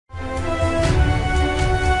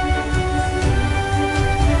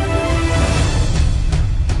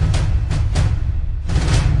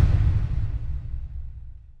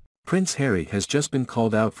Prince Harry has just been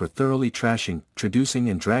called out for thoroughly trashing, traducing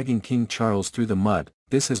and dragging King Charles through the mud.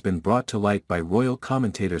 This has been brought to light by royal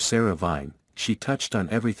commentator Sarah Vine. She touched on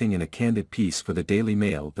everything in a candid piece for the Daily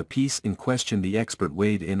Mail. The piece in question, the expert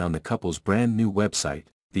weighed in on the couple's brand new website.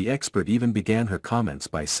 The expert even began her comments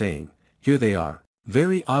by saying, "Here they are,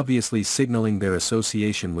 very obviously signaling their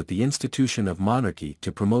association with the institution of monarchy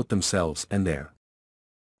to promote themselves and their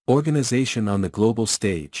organization on the global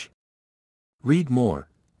stage." Read more.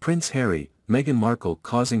 Prince Harry, Meghan Markle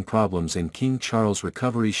causing problems in King Charles'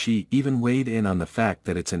 recovery. She even weighed in on the fact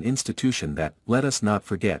that it's an institution that, let us not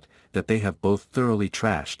forget, that they have both thoroughly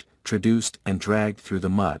trashed, traduced and dragged through the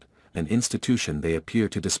mud, an institution they appear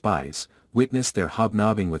to despise. Witness their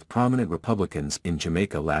hobnobbing with prominent Republicans in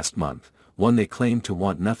Jamaica last month, one they claim to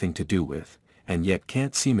want nothing to do with, and yet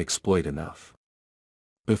can't seem exploit enough.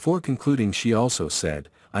 Before concluding, she also said,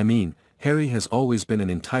 "I mean, Harry has always been an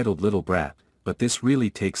entitled little brat, but this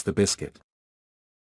really takes the biscuit."